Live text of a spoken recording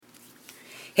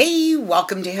Hey,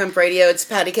 welcome to Hemp Radio. It's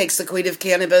PatiCakes, the Queen of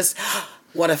Cannabis.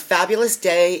 What a fabulous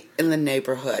day in the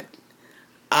neighborhood.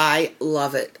 I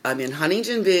love it. I'm in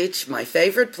Huntington Beach, my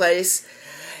favorite place,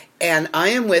 and I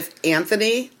am with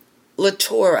Anthony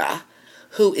Latora,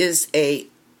 who is a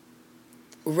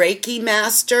Reiki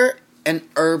Master and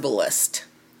Herbalist.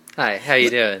 Hi, how you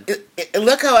doing?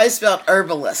 Look how I spelled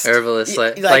herbalist. Herbalist,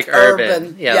 like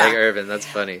urban. Yeah, like urban. That's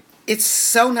funny. It's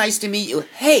so nice to meet you.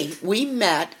 Hey, we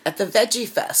met at the Veggie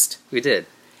Fest. We did.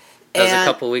 That was a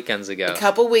couple weekends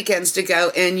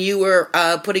ago. And you were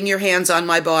putting your hands on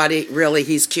my body. Really,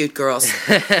 he's cute, girls.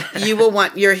 You will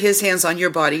want his hands on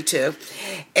your body, too.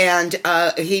 And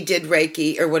he did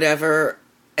Reiki or whatever,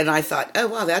 and I thought, oh,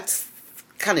 wow, that's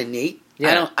kind of neat.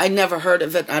 Yeah. I never heard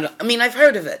of it. I've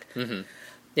heard of it. Mm-hmm.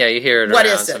 Yeah, you hear it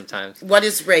around sometimes. What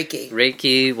is Reiki?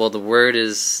 Reiki, well, the word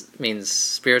means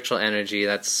spiritual energy.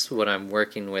 That's what I'm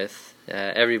working with.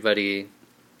 Everybody,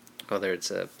 whether it's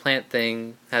a plant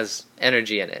thing, has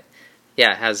energy in it.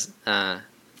 Yeah, it has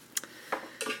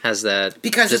that.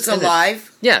 Because it's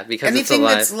alive? Yeah, because it's alive.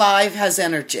 Anything that's live has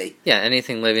energy. Yeah,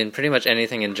 anything living, pretty much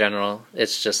anything in general.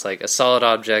 It's just like a solid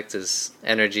object is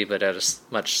energy, but at a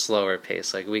much slower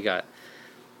pace. Like we got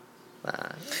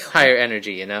higher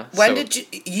energy, you know. When did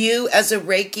you as a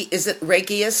Reiki? Is it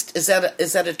Reikiist? Is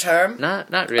that a term?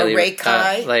 Not really. A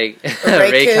Reiki, like a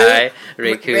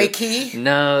Reiki.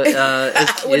 No,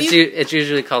 it's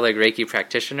usually called like Reiki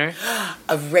practitioner.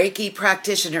 A Reiki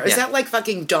practitioner. Is that like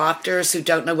fucking doctors who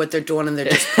don't know what they're doing and they're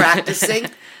just practicing?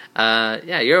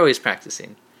 Yeah, you're always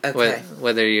practicing. Okay.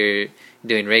 Whether you're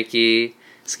doing Reiki,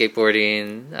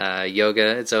 skateboarding,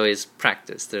 yoga, it's always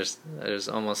practice. There's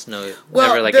almost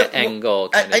never like an end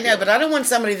goal. I know, but I don't want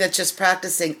somebody that's just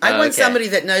practicing. I want somebody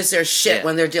that knows their shit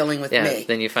when they're dealing with me.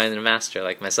 Then you find a master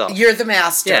like myself. You're the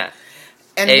master. Yeah,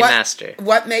 and master.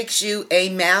 What makes you a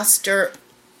master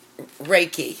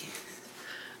Reiki?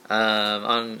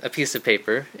 On a piece of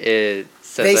paper, it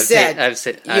says you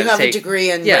have a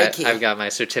degree in Reiki. I've got my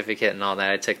certificate and all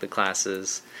that. I took the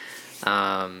classes.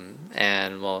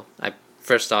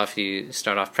 First off, you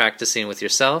start off practicing with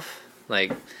yourself,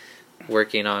 like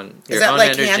working on your own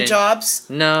energy. Is that like hand jobs?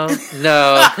 No.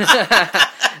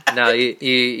 No,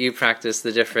 you practice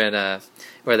the different,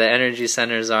 where the energy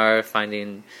centers are,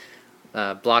 finding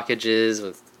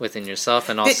blockages within yourself,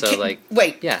 and also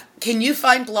can you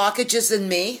find blockages in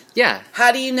me? Yeah.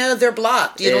 How do you know they're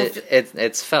blocked?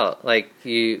 It's felt. Like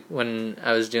when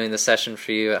I was doing the session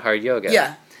for you at Hard Yoga.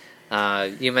 Yeah.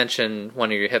 You mentioned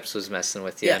one of your hips was messing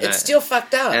with you. Yeah, it's still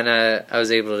fucked up. And I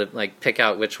was able to like pick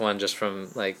out which one just from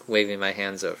like waving my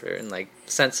hands over and like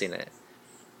sensing it.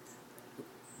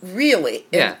 Really?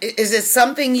 Yeah. Is it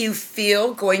something you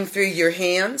feel going through your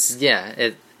hands?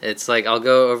 Yeah, it's like I'll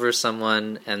go over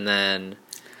someone and then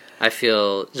I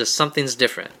feel just something's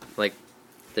different. Like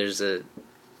there's a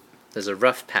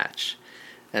rough patch.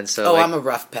 And so, I'm a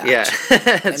rough patch.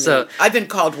 Yeah. So I've been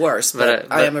called worse, but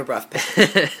I am a rough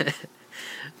patch.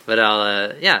 But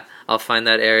I'll find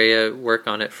that area, work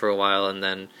on it for a while, and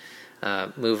then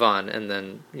move on. And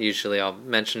then usually I'll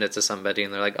mention it to somebody,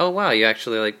 and they're like, "Oh wow, you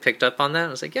actually like picked up on that?" I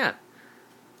was like, "Yeah."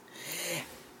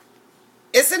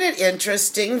 Isn't it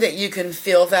interesting that you can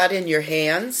feel that in your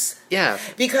hands? Yeah.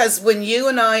 Because when you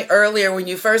and I earlier, when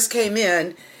you first came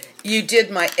in, you did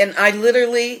and I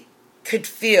literally could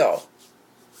feel.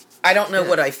 I don't know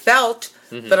what I felt,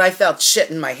 but I felt shit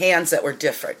in my hands that were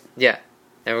different. Yeah.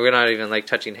 And we're not even like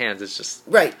touching hands, it's just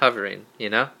hovering,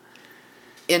 you know?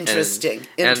 Interesting.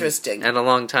 And a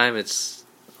long time, it's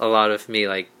a lot of me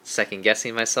like second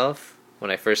guessing myself. When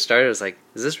I first started, I was like,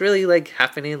 is this really like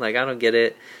happening? Like, I don't get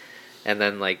it. And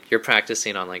then like you're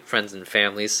practicing on like friends and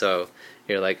family, so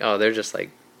you're like, oh, they're just like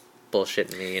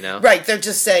bullshitting me, you know? Right, they're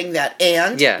just saying that.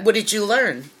 And what did you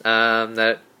learn?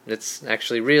 That it's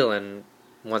actually real. And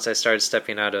once I started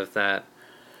stepping out of that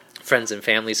friends and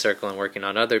family circle and working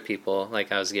on other people,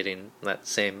 like I was getting that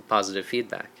same positive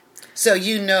feedback. So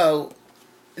you know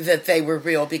that they were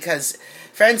real because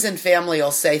friends and family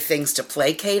will say things to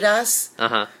placate us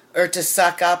or to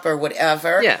suck up or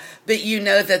whatever. Yeah. But you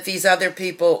know that these other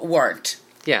people weren't.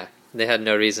 Yeah. They had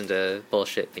no reason to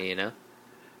bullshit me, you know?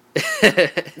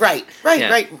 Right.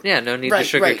 Yeah, no need to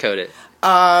sugarcoat it.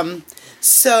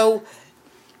 So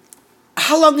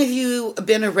how long have you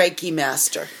been a Reiki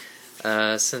master?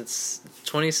 Since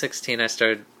 2016, I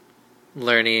started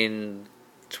learning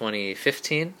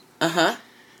 2015. I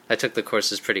took the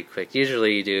courses pretty quick.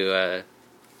 Usually you do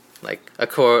a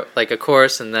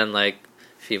course and then like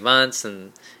a few months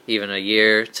and even a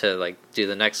year to like do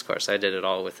the next course. I did it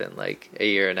all within like a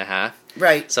year and a half.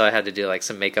 Right. So I had to do like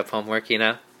some makeup homework, you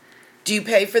know? Do you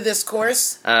pay for this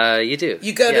course? You do.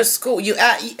 You go to school.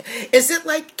 Is it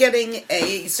like getting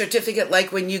a certificate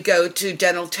like when you go to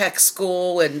dental tech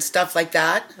school and stuff like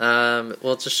that?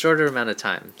 Well, it's a shorter amount of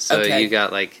time. So you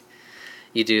got like,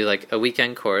 you do like a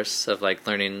weekend course of like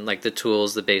learning like the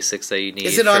tools, the basics that you need.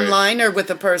 Is it online or with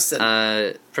a person?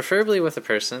 Preferably with a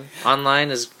person. Online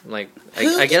is like,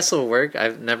 I guess it'll work.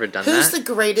 I've never done that. Who's the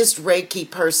greatest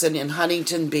Reiki person in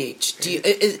Huntington Beach? Who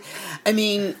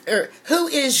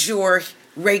is your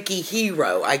Reiki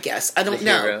hero, I guess? I don't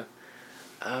know.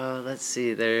 Let's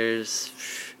see.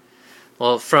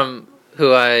 From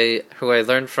who I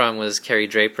learned from was Carrie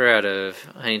Draper out of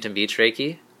Huntington Beach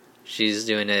Reiki. She's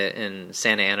doing it in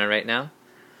Santa Ana right now.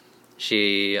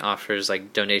 She offers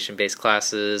like donation-based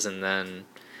classes and then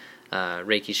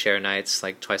Reiki share nights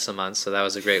like twice a month. So that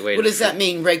was a great way. What does that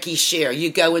mean, Reiki share? You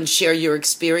go and share your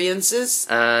experiences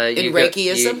in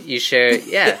Reikiism? You share,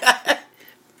 yeah.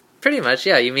 Pretty much,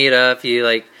 yeah. You meet up, you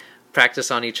like practice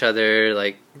on each other,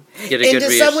 like get a good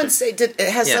reaction.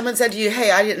 Someone said to you,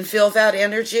 "Hey, I didn't feel that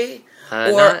energy"?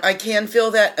 I can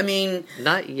feel that.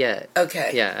 Not yet.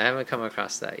 Okay. Yeah, I haven't come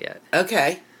across that yet.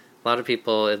 Okay. A lot of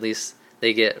people, at least,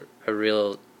 they get a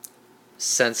real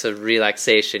sense of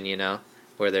relaxation,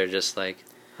 where they're just like,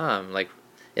 like,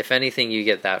 if anything, you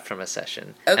get that from a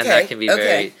session. Okay. And that can be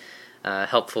very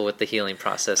helpful with the healing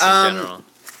process in general.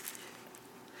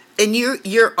 And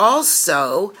you're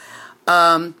also,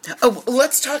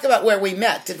 let's talk about where we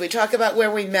met. Did we talk about where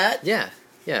we met? Yeah.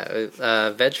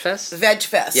 Veg Fest? Veg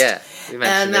Fest. Yeah, we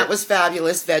mentioned and that was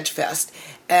fabulous, Veg Fest.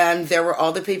 And there were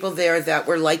all the people there that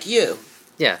were like you.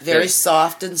 Yeah. Very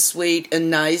soft and sweet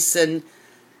and nice and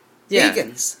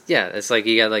vegans. Yeah, it's like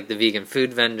you got like the vegan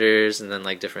food vendors and then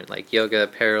like different like yoga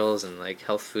apparels and like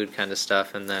health food kind of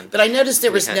stuff. And then. But I noticed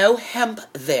there was no hemp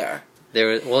there.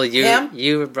 Hemp?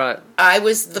 You brought. I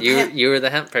was the. You were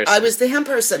the hemp person. I was the hemp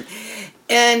person,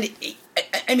 and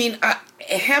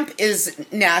hemp is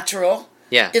natural.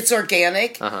 Yeah, it's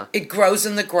organic. It grows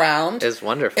in the ground. It's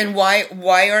wonderful. And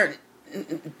why aren't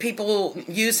people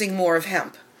using more of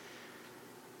hemp?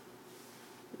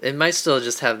 It might still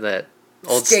just have that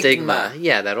old stigma.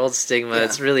 Yeah, that old stigma. Yeah.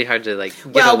 It's really hard to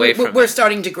get away from. We're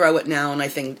starting to grow it now, and I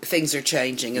think things are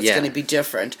changing. It's going to be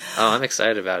different. Oh, I'm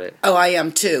excited about it. Oh, I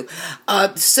am too.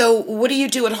 So, what do you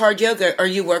do at Hard Yoga? Are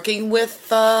you working with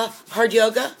Hard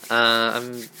Yoga?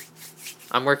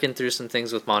 I'm working through some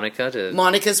things with Monica.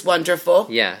 Monica's wonderful.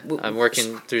 Yeah, I'm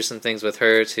working through some things with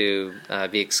her to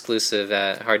be exclusive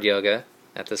at Hard Yoga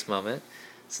at this moment.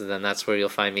 So then that's where you'll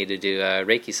find me to do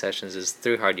Reiki sessions is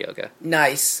through Hard Yoga.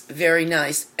 Nice. Very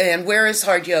nice. And where is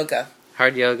Hard Yoga?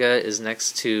 Hard Yoga is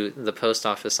next to the post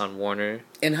office on Warner.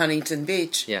 In Huntington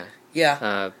Beach? Yeah.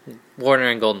 Yeah. Warner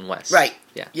and Golden West. Right.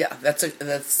 Yeah. Yeah,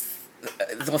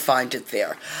 they'll find it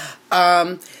there.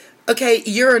 Okay,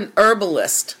 you're an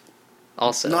herbalist.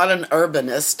 Also. Not an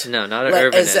urbanist. No, not an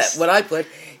urbanist. Is that what I put?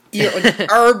 You're an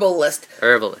herbalist.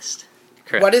 Herbalist.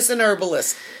 Correct. What is an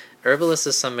herbalist? Herbalist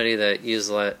is somebody that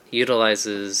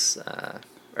utilizes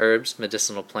herbs,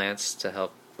 medicinal plants to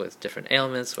help with different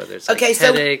ailments, whether it's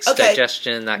headaches,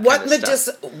 digestion, that kind of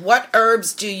stuff. What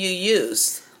herbs do you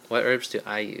use? What herbs do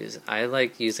I use? I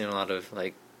like using a lot of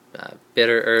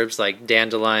bitter herbs like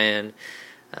dandelion.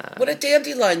 What do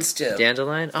dandelions do?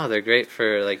 Dandelion? Oh, they're great for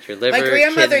your liver, My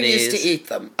grandmother kidneys. used to eat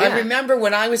them. Yeah. I remember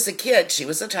when I was a kid, she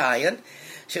was Italian.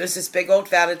 She was this big old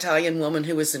fat Italian woman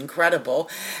who was incredible.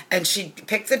 And she'd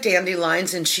pick the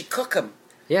dandelions and she'd cook them.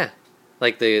 Yeah.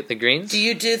 Like the greens? Do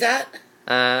you do that?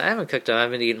 I haven't cooked them.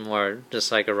 I've been eating more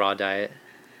just like a raw diet.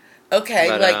 Okay.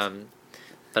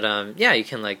 Yeah, you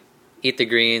can eat the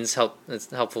greens.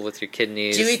 It's helpful with your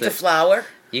kidneys. Do you eat the flower?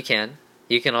 You can.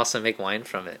 You can also make wine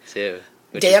from it too.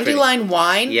 Dandelion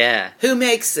wine? Yeah. Who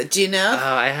makes it? Do you know?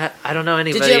 I don't know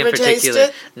anybody Did you ever in particular.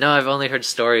 Taste it? No, I've only heard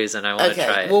stories and I want to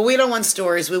try it. Well, we don't want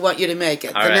stories. We want you to make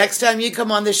it. All the right. next time you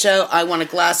come on the show, I want a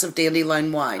glass of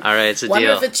dandelion wine. All right, it's a Wonder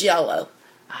deal. if it's yellow.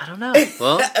 I don't know.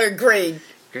 Well, or green.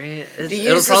 Green.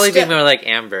 It'll probably be more like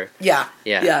amber. Yeah.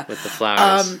 With the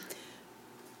flowers.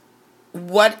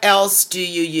 What else do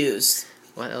you use?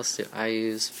 What else do I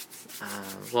use?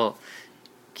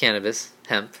 Cannabis,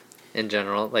 hemp. In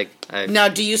general, Now,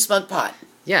 do you smoke pot?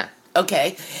 Yeah.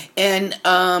 Okay. And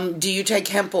do you take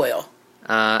hemp oil?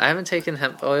 I haven't taken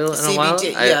hemp oil in CBD, a while.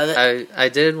 Yeah, I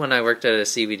did when I worked at a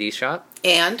CBD shop.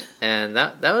 And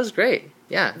that was great.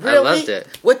 Yeah, really? I loved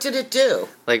it. What did it do?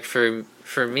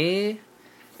 For me,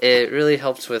 it really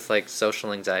helps with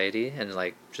social anxiety and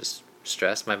just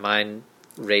stress. My mind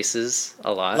races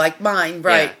a lot. Like mine,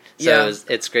 right? Yeah. So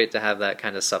it's great to have that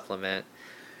kind of supplement.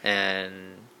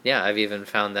 And yeah, I've even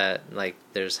found that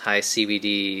there's high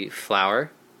CBD flour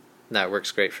that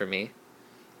works great for me.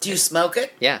 Do you smoke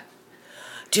it? Yeah.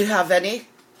 Do you have any?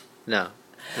 No,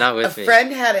 not with me. A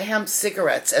friend had a hemp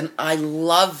cigarettes, and I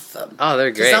love them. Oh,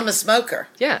 they're great. Because I'm a smoker.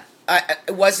 Yeah. I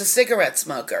was a cigarette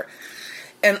smoker.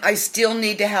 And I still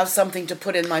need to have something to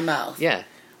put in my mouth. Yeah.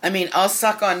 I mean, I'll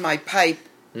suck on my pipe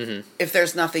if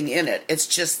there's nothing in it. It's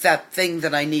just that thing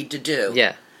that I need to do.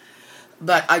 Yeah.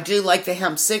 But I do like the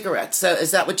hemp cigarettes. So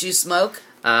is that what you smoke?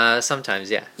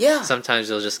 Sometimes, yeah. Yeah. Sometimes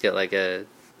you'll just get like an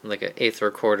eighth or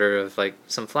quarter of like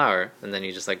some flour, and then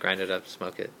you just like grind it up,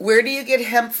 smoke it. Where do you get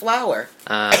hemp flour?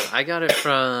 I got it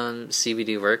from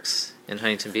CBD Works in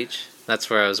Huntington Beach.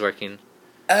 That's where I was working.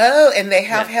 Oh, and they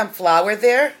have hemp flour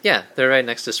there? Yeah, they're right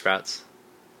next to Sprouts.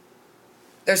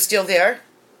 They're still there?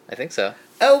 I think so.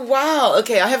 Oh, wow.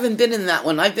 Okay, I haven't been in that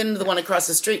one. I've been to the one across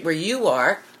the street where you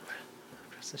are.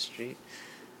 Across the street?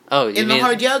 Oh, you mean the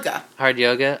hard yoga. Hard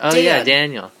yoga? Oh, yeah,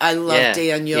 Daniel. I love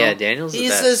Daniel. Yeah, Daniel's the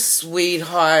best. He's a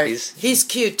sweetheart. He's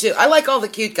cute, too. I like all the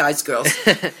cute guys, girls.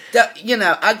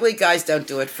 Ugly guys don't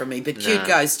do it for me, but cute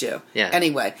guys do. Yeah.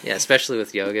 Anyway. Yeah, especially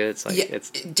with yoga. It's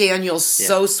like Daniel's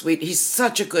so sweet. He's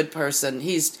such a good person.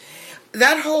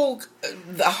 That whole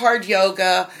the hard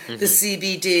yoga, the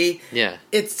CBD. Yeah.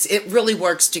 It really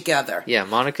works together. Yeah,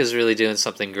 Monica's really doing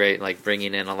something great, like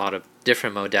bringing in a lot of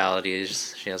different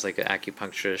modalities. She has like an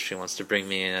acupuncturist. She wants to bring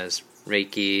me in as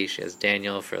Reiki. She has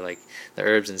Daniel for like the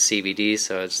herbs and CBD.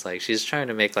 So it's like she's trying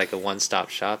to make like a one-stop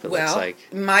shop. It looks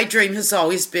like my dream has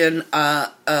always been a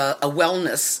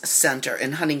wellness center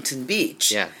in Huntington Beach.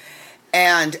 Yeah.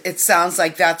 And it sounds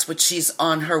like that's what she's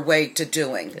on her way to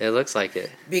doing. It looks like it.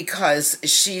 Because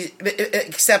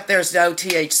except there's no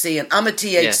THC, and I'm a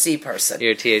THC person.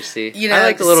 You're a THC? I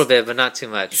like a little bit, but not too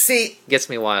much. See, gets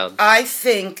me wild. I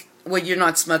think, you're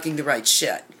not smoking the right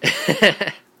shit.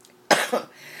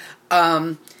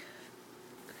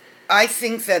 I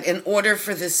think that in order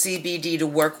for the CBD to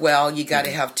work well, you got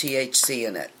to have THC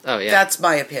in it. Oh, yeah. That's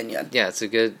my opinion. Yeah, it's a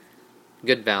good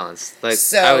balance. Like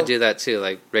I would do that too.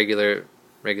 Like regular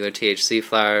THC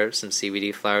flower, some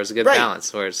CBD flower is a good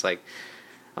balance. Where it's like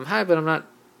I'm high, but I'm not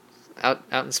out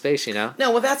in space. No,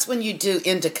 well, that's when you do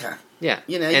indica. Yeah,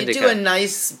 indica. You do a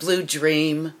nice Blue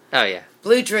Dream. Oh yeah,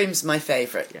 Blue Dream's my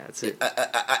favorite. Yeah,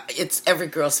 it's every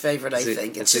girl's favorite. I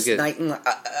think it's just nice and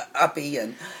uppy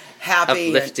and happy,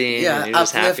 uplifting. And you're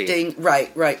just uplifting. Happy.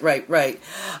 Right.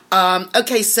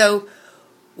 Okay, so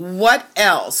what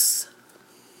else?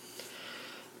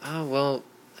 Oh, well,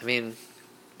 I mean,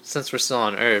 since we're still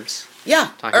on herbs. Yeah,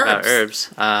 talking about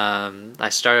herbs. I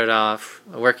started off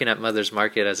working at Mother's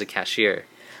Market as a cashier.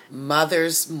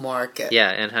 Mother's Market.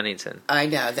 Yeah, in Huntington. I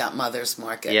know that Mother's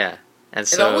Market. Yeah. And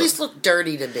so it always looked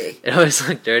dirty to me. It always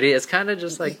looked dirty. It's kind of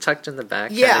just like tucked in the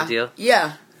back kind of deal.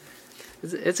 Yeah.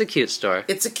 It's a cute store.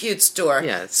 It's a cute store.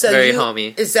 Yeah, it's very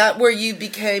homey. Is that where you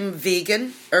became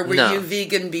vegan? Or were you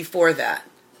vegan before that?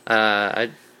 I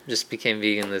just became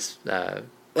vegan this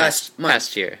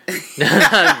past year.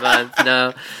 Month.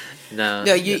 No.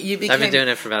 No, you became... I've been doing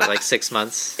it for about 6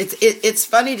 months. It's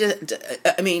funny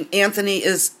I mean, Anthony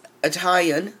is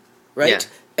Italian, right?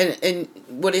 Yeah. And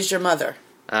what is your mother?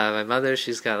 My mother,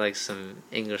 she's got like some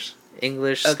English,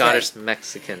 Scottish,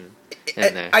 Mexican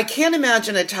in there. I can't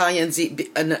imagine an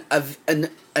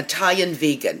Italian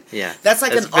vegan. Yeah. That's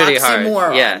like an oxymoron.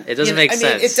 Hard. Yeah, it doesn't make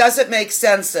sense. It doesn't make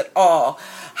sense at all.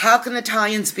 How can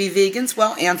Italians be vegans?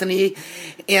 Well, Anthony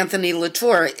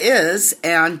Latora is,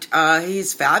 and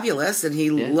he's fabulous, and he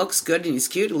looks good, and he's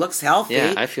cute, and looks healthy.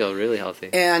 Yeah, I feel really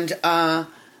healthy. And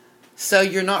so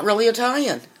you're not really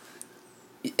Italian.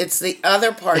 It's the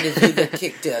other part of you that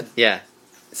kicked in. Yeah.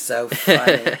 So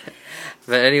funny.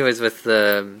 But anyways, with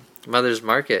the Mother's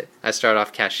Market, I started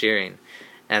off cashiering,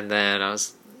 and then I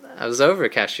was over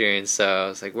cashiering, so I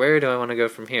was like, where do I want to go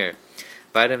from here?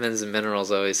 Vitamins and minerals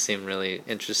always seem really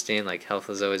interesting. Like health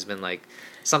has always been like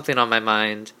something on my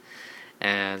mind,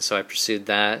 and so I pursued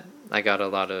that. I got a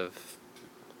lot of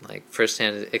like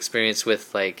firsthand experience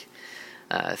with like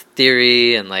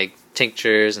theory and like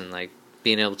tinctures and like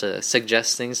being able to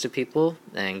suggest things to people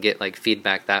and get like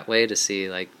feedback that way to see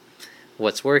like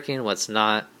what's working, what's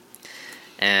not.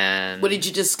 And what did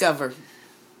you discover?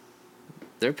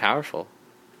 They're powerful.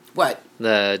 What?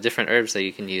 The different herbs that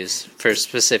you can use for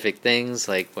specific things,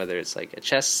 like whether it's like a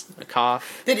chest, a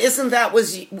cough. But isn't that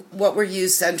what were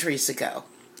used centuries ago?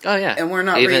 Oh, yeah. And we're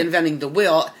not reinventing the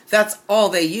wheel. That's all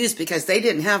they used because they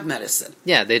didn't have medicine.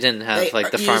 Yeah, they didn't have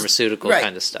the pharmaceutical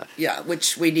kind of stuff. Yeah,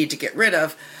 which we need to get rid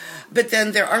of. But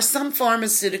then there are some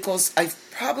pharmaceuticals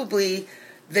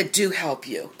that do help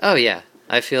you. Oh, yeah.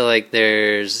 I feel like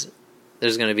there's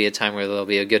going to be a time where there'll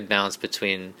be a good balance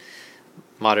between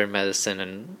modern medicine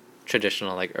and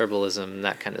traditional like herbalism and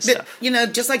that kind of stuff.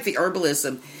 Just like the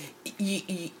herbalism,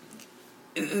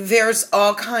 there's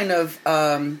all kind of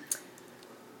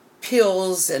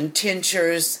pills and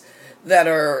tinctures that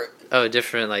are... Oh,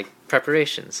 different, like,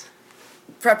 preparations.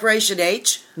 Preparation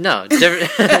H? No,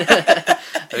 different.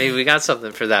 I mean, we got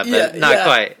something for that, but not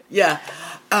quite. Yeah.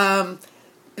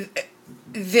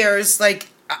 There's, like,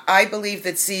 I believe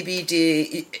that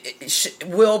CBD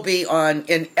will be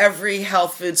in every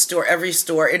health food store, every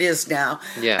store. It is now.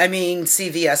 Yeah. I mean,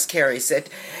 CVS carries it.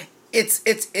 It's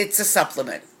a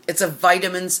supplement. It's a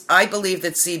vitamins. I believe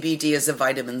that CBD is a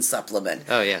vitamin supplement.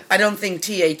 Oh, yeah. I don't think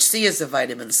THC is a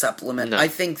vitamin supplement. No. I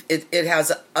think it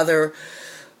has other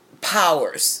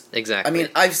powers. Exactly. I mean,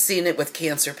 I've seen it with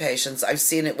cancer patients. I've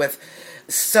seen it with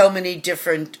so many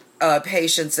different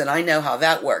patients, and I know how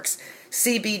that works.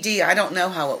 CBD, I don't know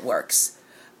how it works.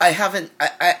 I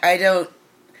don't.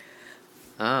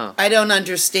 Oh. I don't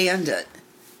understand it.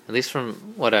 At least from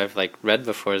what I've read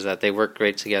before, is that they work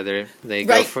great together. They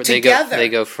right, go for together. They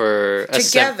go for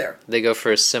together. They go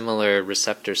for a similar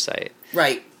receptor site.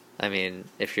 Right. I mean,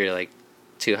 if you're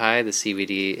too high, the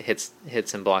CBD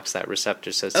hits and blocks that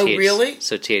receptor. So really?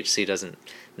 So THC doesn't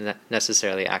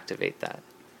necessarily activate that.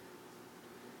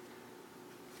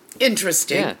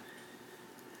 Interesting. Yeah.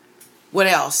 What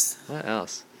else? What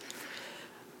else?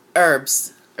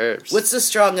 Herbs. What's the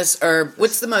strongest herb?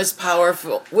 What's the most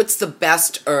powerful? What's the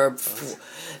best herb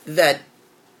that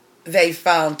they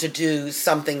found to do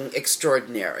something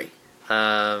extraordinary?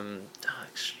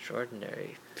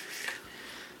 Extraordinary.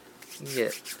 Yeah.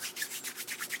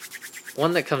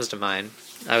 One that comes to mind.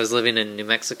 I was living in New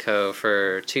Mexico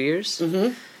for 2 years.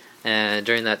 Mm-hmm. And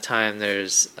during that time,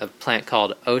 there's a plant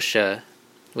called Osha,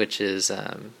 which is...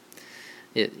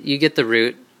 you get the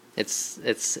root.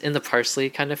 It's in the parsley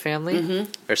kind of family,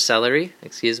 mm-hmm. or celery,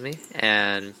 excuse me,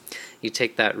 and you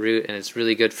take that root, and it's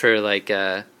really good for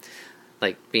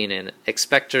being an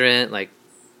expectorant,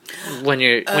 when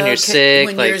you're sick,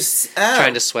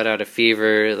 trying to sweat out a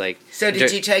fever, So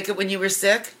did you take it when you were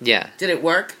sick? Yeah. Did it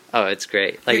work? Oh, it's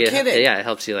great. You're kidding? Yeah, it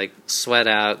helps you sweat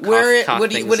out, cough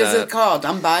what things is up. it called?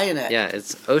 I'm buying it. Yeah,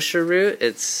 it's Osha root.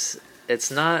 It's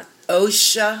not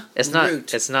Osha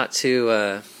root. It's not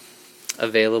too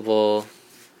available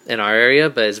in our area,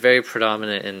 but it's very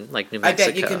predominant in New Mexico. I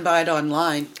bet you can buy it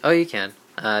online. Oh, you can.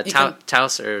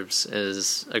 Taos Herbs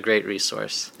is a great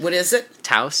resource. What is it?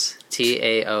 Taos,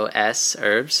 Taos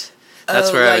Herbs.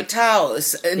 That's where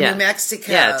Taos in New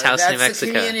Mexico. Yeah, Taos, that's New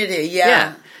Mexico. The community.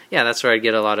 Yeah. Yeah, that's where I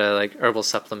get a lot of herbal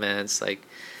supplements, the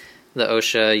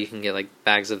Osha. You can get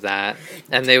bags of that,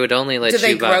 and they would only let you. Do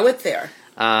they grow it there?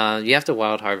 You have to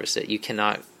wild harvest it. You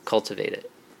cannot cultivate it.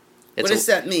 What does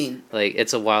that mean?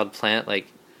 It's a wild plant.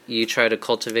 You try to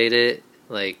cultivate it,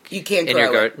 you can't in grow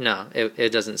your garden. it. No,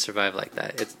 it doesn't survive like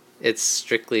that. It's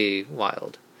strictly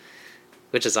wild,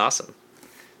 which is awesome.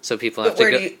 So people have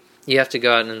to go. You have to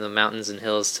go out in the mountains and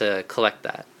hills to collect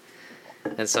that,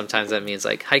 and sometimes that means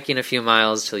hiking a few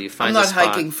miles till you find. I'm not a spot.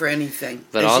 hiking for anything.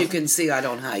 But as you can see, I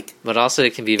don't hike. But also,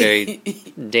 it can be very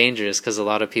dangerous because a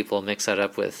lot of people mix that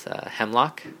up with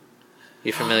hemlock.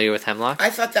 You familiar with hemlock?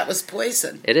 I thought that was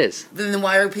poison. It is. Then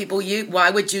why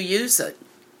would you use it?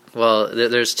 Well,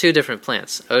 there's two different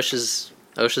plants.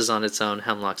 Osha's on its own.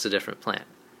 Hemlock's a different plant.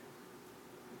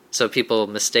 So people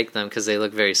mistake them because they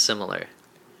look very similar.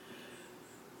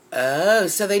 Oh,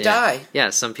 so they die.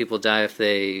 Yeah, some people die if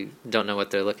they don't know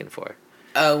what they're looking for.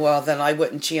 Oh, well, then I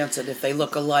wouldn't chance it if they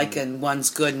look alike and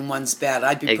one's good and one's bad.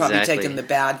 I'd be probably taking the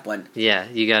bad one. Yeah,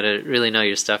 you got to really know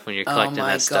your stuff when you're collecting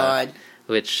that stuff. Oh, my God.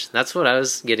 That's what I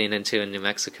was getting into in New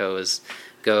Mexico, is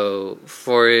go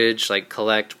forage,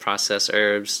 collect, process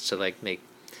herbs to make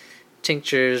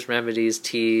tinctures, remedies,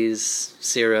 teas,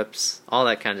 syrups, all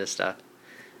that kind of stuff.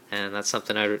 And that's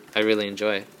something I really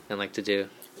enjoy and like to do.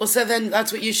 Well, so then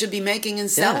that's what you should be making and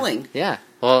selling. Yeah.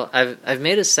 Well, I've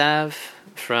made a salve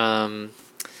from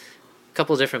a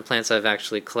couple different plants I've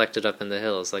actually collected up in the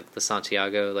hills, the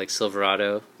Santiago,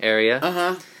 Silverado area.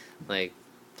 Uh-huh.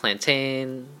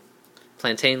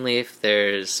 Plantain leaf,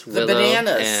 there's willow. The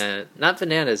bananas. And not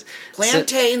bananas.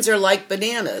 Plantains are like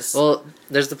bananas. Well,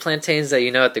 there's the plantains that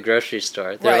at the grocery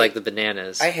store. They're like the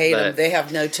bananas. I hate them. They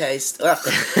have no taste. Ugh.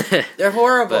 They're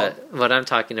horrible. But what I'm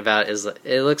talking about is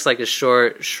it looks like a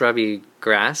short, shrubby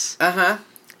grass. Uh-huh.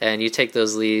 And you take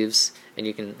those leaves and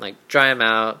you can dry them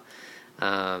out.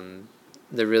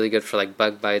 They're really good for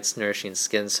bug bites, nourishing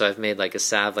skin. So I've made a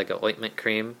salve, an ointment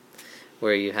cream,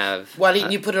 where you have. Why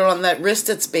didn't you put it on that wrist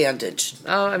that's bandaged?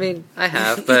 Oh, I mean, I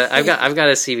have, but I've got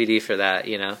a CBD for that,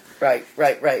 Right.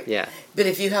 Yeah. But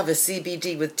if you have a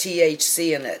CBD with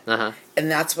THC in it, uh-huh.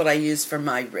 and that's what I use for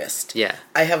my wrist. Yeah.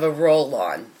 I have a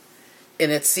roll-on.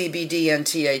 and it's CBD and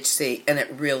THC, and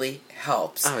it really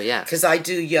helps. Oh, yeah. Because I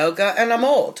do yoga, and I'm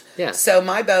old. Yeah. So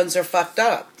my bones are fucked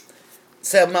up.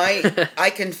 So I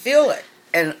can feel it.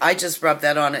 And I just rub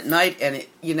that on at night, and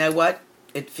you know what?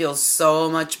 It feels so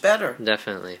much better.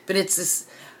 Definitely. But it's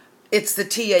the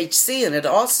THC in it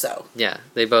also. Yeah,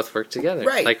 they both work together.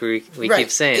 Right. Like we right.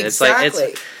 keep saying. Exactly.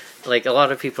 It's like a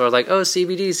lot of people are like, oh,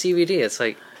 CBD. It's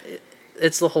like,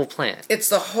 it's the whole plant. It's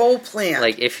the whole plant.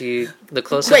 Like the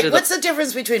closer Wait, to what's the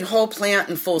difference between whole plant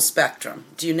and full spectrum?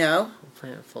 Do you know? Whole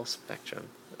plant, full spectrum.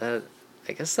 I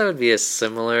guess that would be a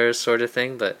similar sort of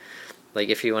thing, but like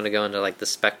if you want to go into like the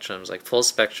spectrums, like full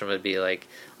spectrum would be like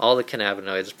all the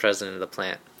cannabinoids present in the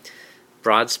plant.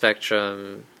 Broad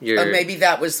spectrum, maybe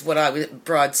that was what I was.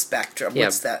 Broad spectrum.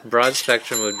 What's that? Broad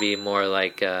spectrum would be more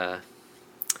like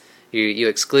you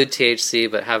exclude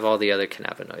THC but have all the other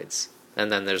cannabinoids,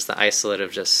 and then there's the isolate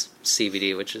of just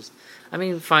CBD, which is, I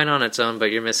mean, fine on its own,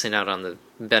 but you're missing out on the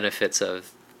benefits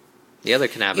of the other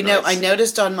cannabinoids. You know, I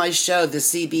noticed on my show the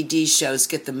CBD shows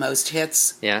get the most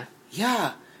hits. Yeah.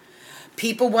 Yeah.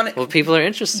 People want it. Well, people are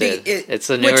interested. It's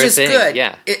a newer which is thing. Good.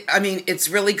 Yeah. I mean, it's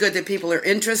really good that people are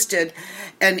interested,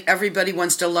 and everybody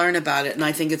wants to learn about it. And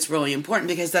I think it's really important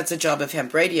because that's the job of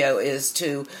hemp radio, is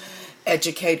to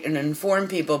educate and inform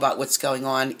people about what's going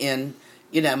on in,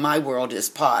 my world is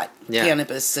pot,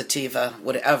 cannabis, sativa,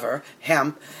 whatever,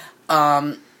 hemp,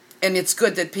 and it's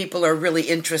good that people are really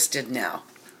interested now.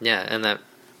 Yeah, and that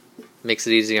makes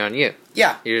it easier on you.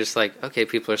 Yeah. You're just like, okay,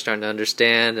 people are starting to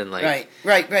understand and like...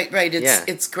 Right.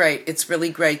 It's great. It's really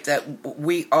great that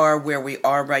we are where we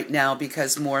are right now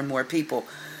because more and more people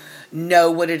know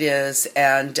what it is,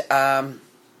 and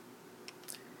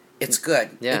it's good.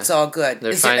 Yeah. It's all good.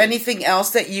 Is there anything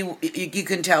else that you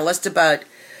can tell us about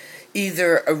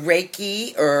either a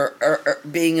Reiki or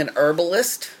being an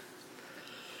herbalist?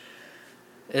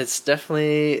 It's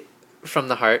definitely from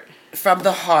the heart. From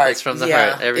the heart. It's from the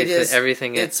heart.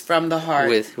 Everything. It's from the heart.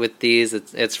 With these,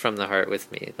 it's from the heart with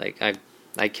me. Like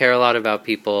I care a lot about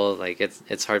people. Like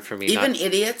it's hard for me. Even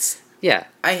idiots. Yeah,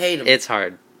 I hate them. It's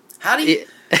hard. How do you?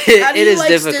 How do you like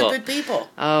difficult. Stupid people?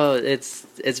 Oh, it's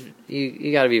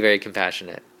you got to be very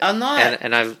compassionate. I'm not.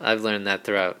 And I've learned that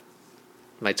throughout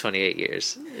my 28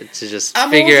 years to just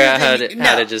figure out how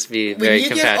to just be very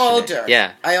compassionate. When you get older,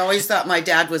 yeah. I always thought my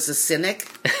dad was a cynic.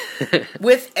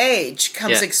 With age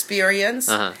comes experience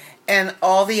and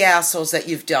all the assholes that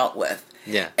you've dealt with.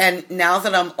 Yeah. And now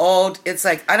that I'm old, it's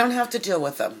like I don't have to deal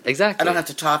with them. Exactly. I don't have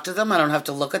to talk to them. I don't have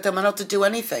to look at them. I don't have to do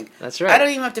anything. That's right. I don't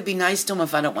even have to be nice to them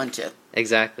if I don't want to.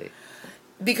 Exactly.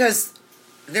 Because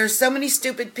there's so many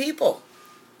stupid people.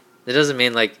 It doesn't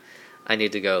mean like I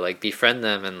need to go like befriend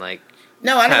them and like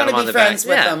no, I don't want to be friends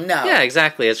with them. No. Yeah,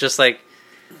 exactly. It's just like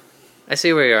I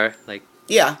see where you are. Like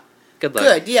yeah. Good luck.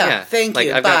 Good, yeah. Thank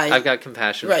you. Bye. I've got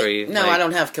compassion for you. No, I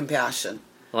don't have compassion.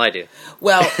 Well, I do.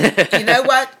 Well, you know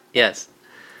what? Yes.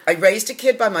 I raised a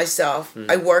kid by myself. Mm-hmm.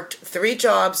 I worked 3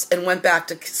 jobs and went back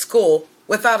to school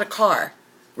without a car,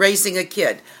 raising a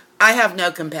kid. I have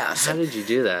no compassion. How did you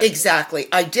do that? Exactly.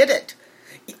 I did it.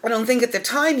 I don't think at the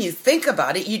time you think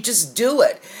about it. You just do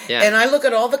it. Yeah. And I look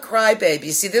at all the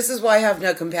crybabies. See, this is why I have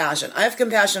no compassion. I have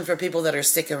compassion for people that are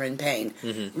sick or in pain.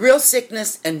 Mm-hmm. Real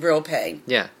sickness and real pain.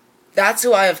 Yeah. That's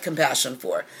who I have compassion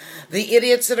for. The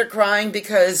idiots that are crying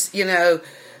because,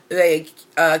 they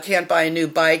can't buy a new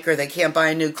bike or they can't buy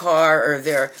a new car or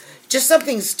they're just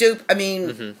something stupid. I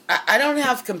mean, I don't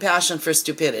have compassion for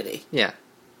stupidity. Yeah.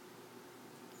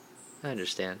 I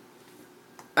understand.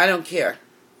 I don't care.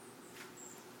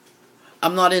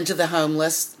 I'm not into the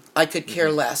homeless. I could care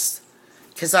less.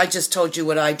 Because I just told you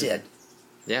what I did.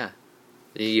 Yeah.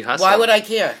 You hustle. Why would I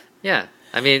care? Yeah.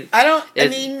 I mean,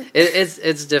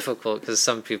 it's difficult because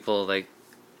some people like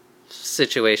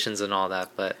situations and all that,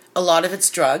 but a lot of it's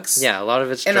drugs. Yeah, a lot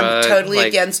of it's drugs. And I'm totally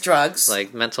against drugs.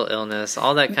 Like mental illness,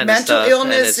 all that kind of stuff. Mental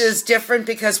illness is different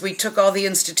because we took all the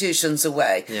institutions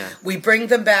away. Yeah. We bring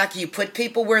them back, you put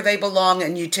people where they belong,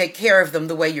 and you take care of them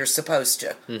the way you're supposed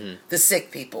to. Mm-hmm. The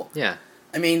sick people. Yeah.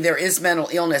 I mean, there is mental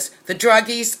illness. The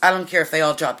druggies, I don't care if they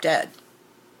all drop dead.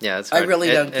 Yeah, it's hard. I really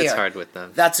don't care. It's hard with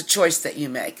them. That's a choice that you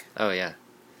make. Oh, yeah.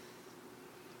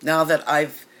 Now that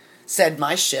I've said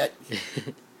my shit,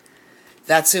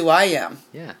 that's who I am.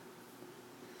 Yeah.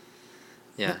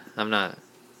 Yeah, I'm not...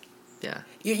 Yeah.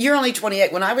 You're only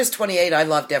 28. When I was 28, I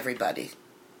loved everybody.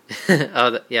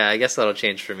 Yeah, I guess that'll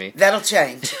change for me. That'll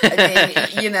change. I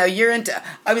mean, you're into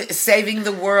saving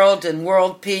the world and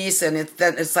world peace, and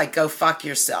it's like, go fuck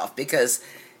yourself, because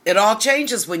it all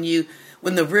changes when you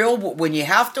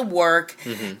have to work,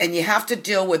 and you have to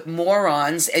deal with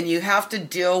morons, and you have to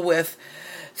deal with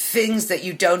things that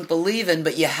you don't believe in,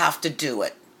 but you have to do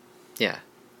it. Yeah.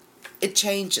 it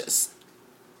changes.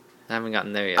 I haven't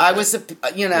gotten there yet. I was a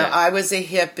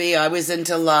hippie. I was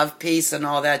into love, peace, and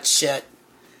all that shit.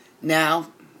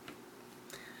 Now,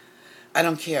 I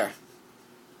don't care.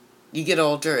 You get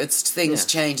older, things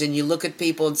change, and you look at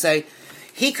people and say,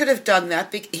 he could have done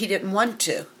that, but he didn't want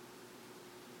to.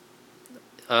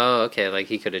 Oh, okay, like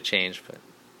he could have changed, but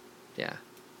yeah.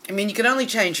 I mean, you can only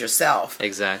change yourself.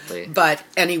 Exactly. But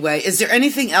anyway, is there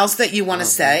anything else that you want to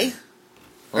say?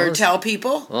 Or tell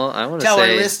people? Well, I want to tell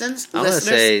say... our listeners? I want to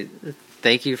say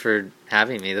thank you for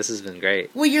having me. This has been great.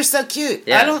 Well, you're so cute.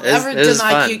 Yeah, I don't ever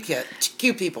deny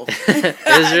cute people. It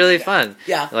was really fun.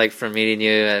 Yeah. Like, from meeting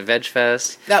you at Veg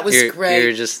Fest. That was great.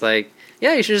 You're just like,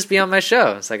 yeah, you should just be on my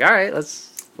show. It's like, all right,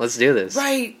 let's do this.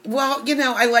 Right. Well,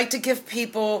 I like to give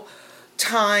people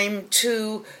time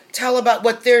to tell about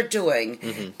what they're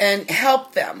doing and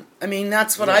help them. I mean,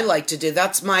 that's what I like to do.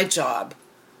 That's my job.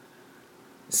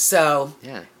 So,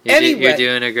 yeah. You're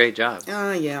doing a great job.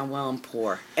 Oh, yeah, well, I'm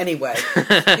poor. Anyway.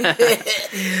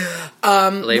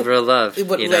 Labor of love.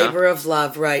 Labor of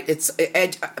love, right.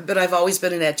 But I've always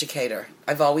been an educator.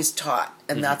 I've always taught,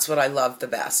 and that's what I love the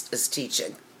best, is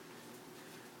teaching.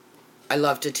 I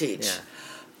love to teach.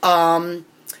 Yeah.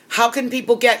 How can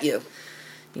people get you?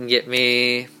 You can get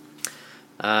me...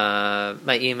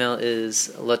 my email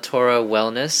is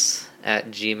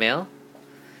latorawellness@gmail.com.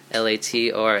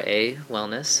 Latora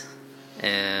wellness,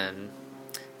 and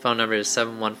phone number is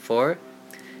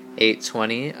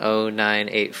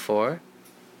 714-820-0984,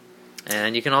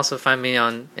 and you can also find me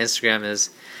on Instagram as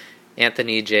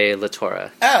Anthony J.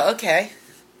 Latora. Oh, okay.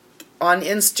 On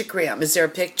Instagram, is there a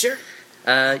picture?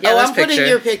 Yeah, I'm putting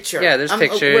your picture. Yeah, there's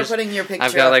pictures. We're putting your picture.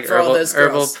 I've got like for all those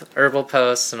herbal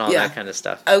posts and all that kind of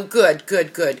stuff. Oh, good.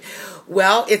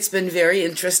 Well, it's been very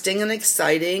interesting and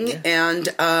exciting,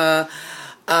 and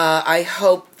I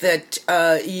hope that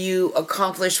you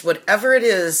accomplish whatever it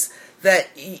is that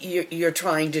you're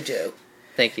trying to do.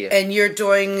 Thank you. And you're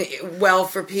doing well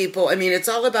for people. I mean, it's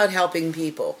all about helping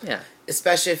people. Yeah.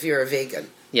 Especially if you're a vegan.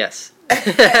 Yes.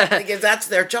 Because that's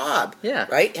their job. Yeah.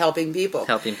 Right? Helping people.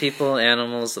 Helping people,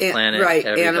 animals, the planet. Right.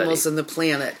 Everybody. Animals and the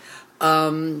planet.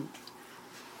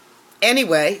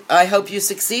 Anyway, I hope you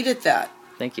succeed at that.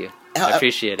 Thank you. I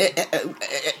appreciate it.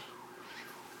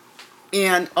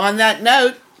 And on that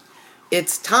note,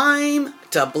 it's time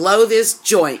to blow this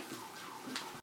joint.